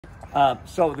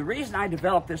So the reason I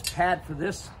developed this pad for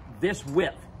this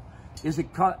width is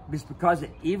because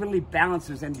it evenly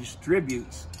balances and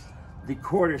distributes the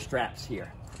quarter straps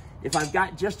here. If I've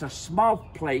got just a small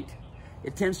plate,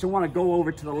 it tends to want to go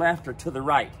over to the left or to the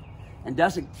right and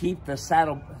doesn't keep the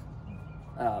saddle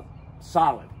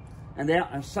solid.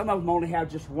 And some of them only have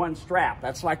just one strap.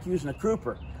 That's like using a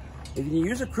crupper. If you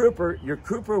use a crupper, your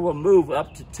crupper will move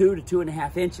up to 2 to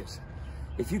 2.5 inches.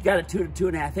 If you've got it 2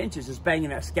 to 2.5 inches, it's banging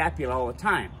that scapula all the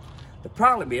time. The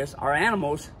problem is our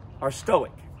animals are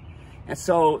stoic. And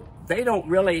so they don't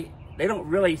really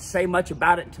say much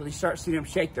about it until you start seeing them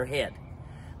shake their head.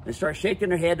 When they start shaking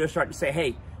their head, they're starting to say,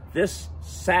 hey, this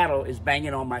saddle is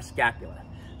banging on my scapula.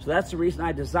 So that's the reason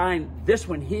I designed this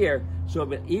one here, so it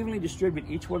would evenly distribute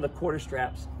each one of the quarter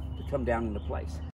straps to come down into place.